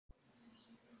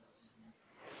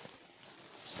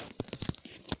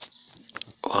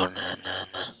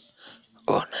Onanana,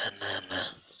 onanana,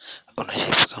 una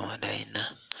shape kama Daina,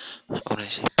 una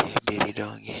shape ya Berry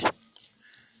Doggy,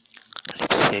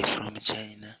 lipstick from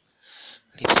China,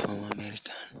 lips from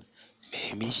American,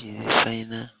 baby she's a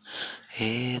finer,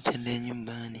 twende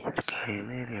nyumbani,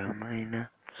 tukaelewa maina,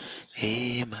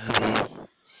 my baby,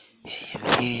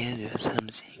 I'm feeling you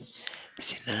something,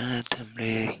 sina hata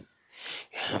mle,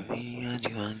 ya mimi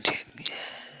hadi wanted,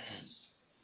 yeah.